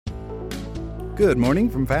Good morning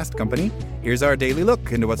from Fast Company. Here's our daily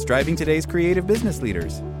look into what's driving today's creative business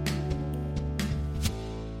leaders.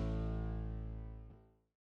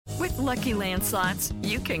 With Lucky Land Slots,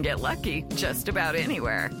 you can get lucky just about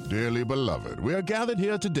anywhere. Dearly beloved, we are gathered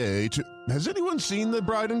here today to... Has anyone seen the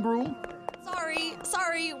bride and groom?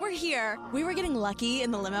 Sorry, we're here. We were getting lucky in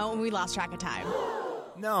the limo and we lost track of time.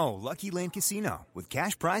 No, Lucky Land Casino, with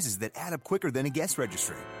cash prizes that add up quicker than a guest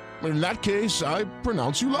registry. In that case, I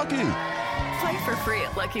pronounce you lucky. Play for free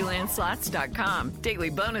at LuckyLandSlots.com.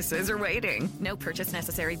 Daily bonuses are waiting. No purchase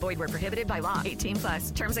necessary. Void where prohibited by law.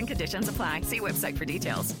 18+. Terms and conditions apply. See website for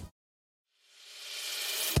details.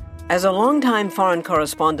 As a longtime foreign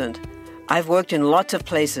correspondent, I've worked in lots of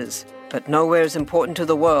places, but nowhere as important to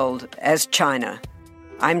the world as China.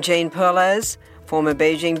 I'm Jane Perlez, former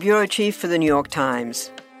Beijing bureau chief for the New York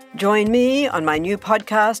Times. Join me on my new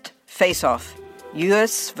podcast, Face Off,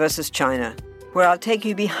 U.S. versus China, where I'll take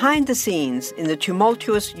you behind the scenes in the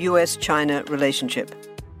tumultuous U.S.-China relationship.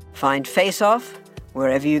 Find Face Off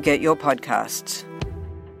wherever you get your podcasts.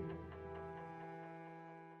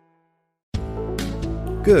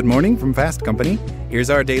 Good morning from Fast Company. Here's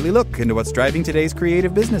our daily look into what's driving today's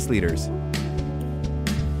creative business leaders.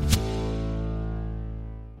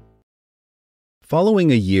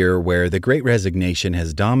 Following a year where the Great Resignation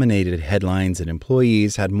has dominated headlines and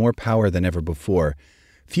employees had more power than ever before,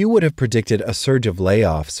 few would have predicted a surge of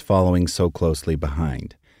layoffs following so closely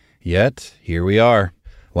behind. Yet, here we are.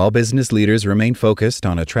 While business leaders remain focused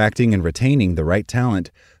on attracting and retaining the right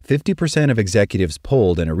talent, 50% of executives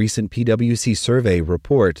polled in a recent PwC survey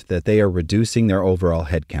report that they are reducing their overall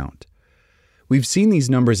headcount. We've seen these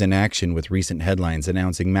numbers in action with recent headlines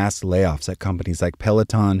announcing mass layoffs at companies like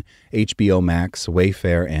Peloton, HBO Max,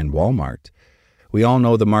 Wayfair, and Walmart. We all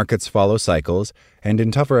know the markets follow cycles, and in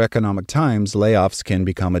tougher economic times, layoffs can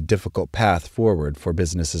become a difficult path forward for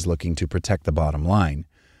businesses looking to protect the bottom line.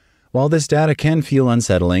 While this data can feel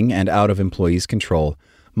unsettling and out of employees' control,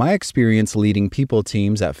 my experience leading people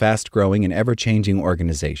teams at fast-growing and ever-changing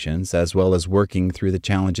organizations, as well as working through the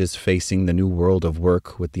challenges facing the new world of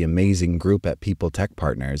work with the amazing group at People Tech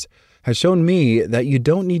Partners, has shown me that you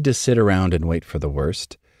don't need to sit around and wait for the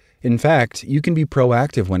worst. In fact, you can be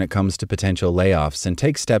proactive when it comes to potential layoffs and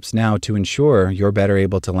take steps now to ensure you're better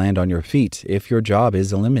able to land on your feet if your job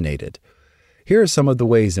is eliminated. Here are some of the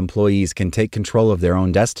ways employees can take control of their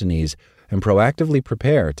own destinies and proactively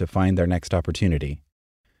prepare to find their next opportunity.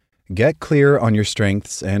 Get clear on your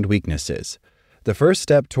strengths and weaknesses. The first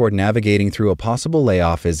step toward navigating through a possible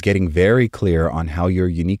layoff is getting very clear on how your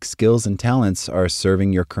unique skills and talents are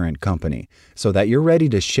serving your current company, so that you're ready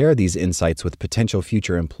to share these insights with potential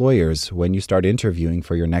future employers when you start interviewing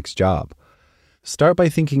for your next job. Start by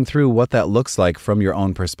thinking through what that looks like from your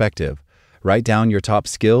own perspective. Write down your top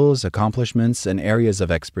skills, accomplishments, and areas of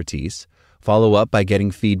expertise. Follow up by getting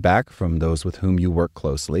feedback from those with whom you work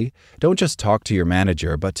closely. Don't just talk to your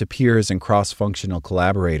manager, but to peers and cross-functional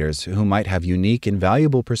collaborators who might have unique and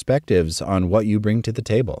valuable perspectives on what you bring to the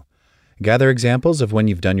table. Gather examples of when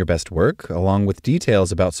you've done your best work, along with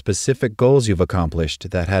details about specific goals you've accomplished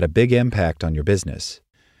that had a big impact on your business.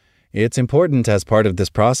 It's important as part of this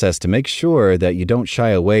process to make sure that you don't shy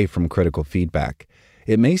away from critical feedback.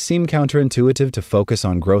 It may seem counterintuitive to focus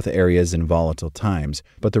on growth areas in volatile times,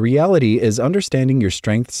 but the reality is understanding your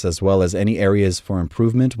strengths as well as any areas for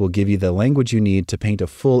improvement will give you the language you need to paint a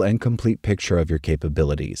full and complete picture of your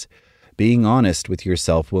capabilities. Being honest with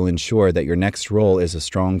yourself will ensure that your next role is a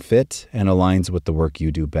strong fit and aligns with the work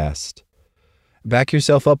you do best. Back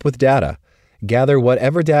yourself up with data. Gather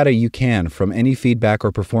whatever data you can from any feedback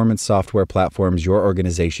or performance software platforms your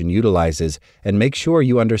organization utilizes and make sure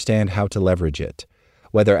you understand how to leverage it.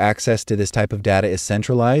 Whether access to this type of data is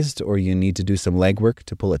centralized or you need to do some legwork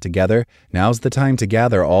to pull it together, now's the time to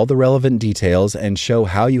gather all the relevant details and show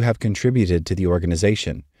how you have contributed to the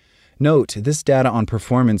organization. Note, this data on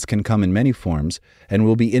performance can come in many forms and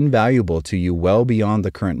will be invaluable to you well beyond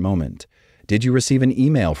the current moment. Did you receive an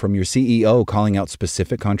email from your CEO calling out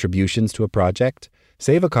specific contributions to a project?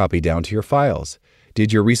 Save a copy down to your files.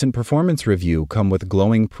 Did your recent performance review come with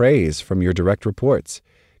glowing praise from your direct reports?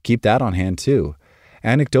 Keep that on hand too.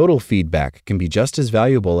 Anecdotal feedback can be just as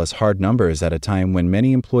valuable as hard numbers at a time when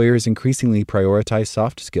many employers increasingly prioritize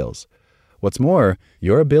soft skills. What's more,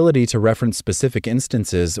 your ability to reference specific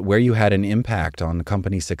instances where you had an impact on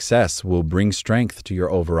company success will bring strength to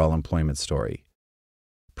your overall employment story.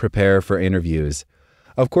 Prepare for interviews.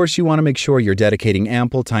 Of course, you want to make sure you're dedicating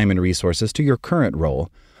ample time and resources to your current role,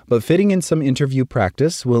 but fitting in some interview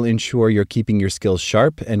practice will ensure you're keeping your skills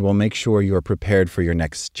sharp and will make sure you're prepared for your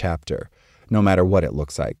next chapter, no matter what it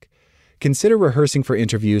looks like. Consider rehearsing for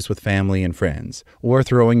interviews with family and friends, or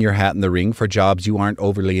throwing your hat in the ring for jobs you aren't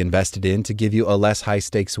overly invested in to give you a less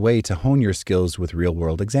high-stakes way to hone your skills with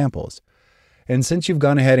real-world examples. And since you've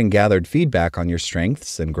gone ahead and gathered feedback on your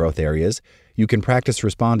strengths and growth areas, you can practice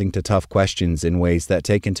responding to tough questions in ways that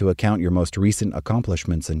take into account your most recent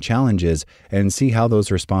accomplishments and challenges and see how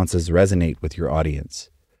those responses resonate with your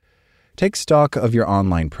audience. Take stock of your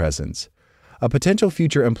online presence. A potential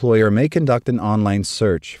future employer may conduct an online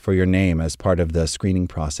search for your name as part of the screening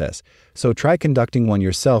process, so try conducting one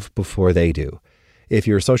yourself before they do. If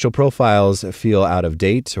your social profiles feel out of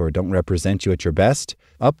date or don't represent you at your best,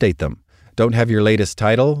 update them. Don't have your latest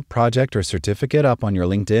title, project, or certificate up on your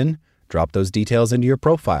LinkedIn? Drop those details into your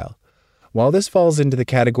profile. While this falls into the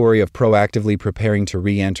category of proactively preparing to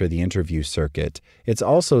re-enter the interview circuit, it's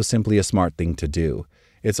also simply a smart thing to do.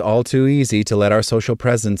 It's all too easy to let our social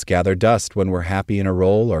presence gather dust when we're happy in a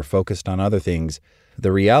role or focused on other things.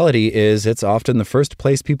 The reality is it's often the first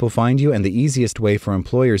place people find you and the easiest way for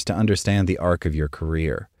employers to understand the arc of your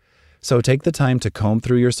career. So take the time to comb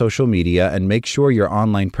through your social media and make sure your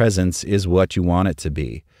online presence is what you want it to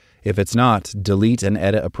be. If it's not, delete and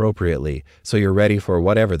edit appropriately so you're ready for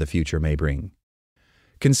whatever the future may bring.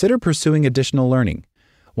 Consider pursuing additional learning.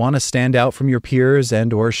 Want to stand out from your peers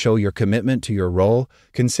and/or show your commitment to your role?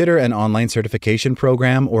 Consider an online certification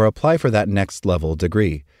program or apply for that next-level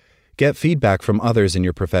degree. Get feedback from others in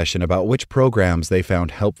your profession about which programs they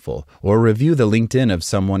found helpful, or review the LinkedIn of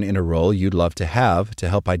someone in a role you'd love to have to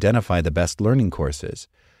help identify the best learning courses.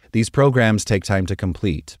 These programs take time to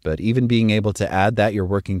complete, but even being able to add that you're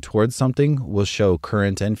working towards something will show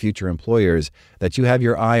current and future employers that you have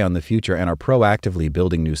your eye on the future and are proactively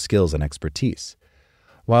building new skills and expertise.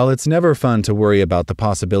 While it's never fun to worry about the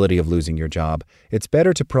possibility of losing your job, it's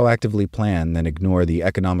better to proactively plan than ignore the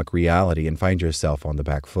economic reality and find yourself on the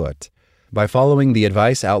back foot. By following the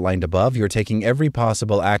advice outlined above, you're taking every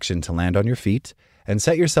possible action to land on your feet and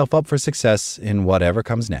set yourself up for success in whatever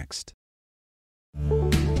comes next.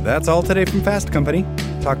 That's all today from Fast Company.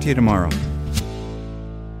 Talk to you tomorrow.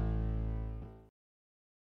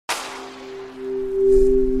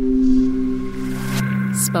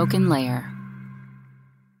 Spoken Layer.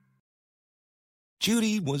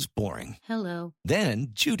 Judy was boring. Hello. Then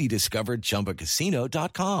Judy discovered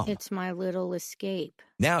ChumbaCasino.com. It's my little escape.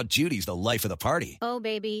 Now Judy's the life of the party. Oh,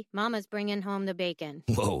 baby, mama's bringing home the bacon.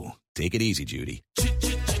 Whoa, take it easy, Judy.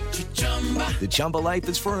 The Chumba life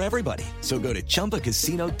is for everybody. So go to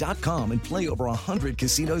ChumbaCasino.com and play over 100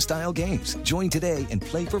 casino-style games. Join today and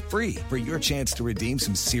play for free for your chance to redeem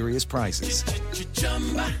some serious prizes.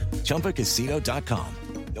 ChumbaCasino.com.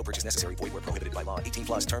 No purchase necessary. Void where prohibited by law.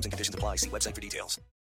 18+ terms and conditions apply. See website for details.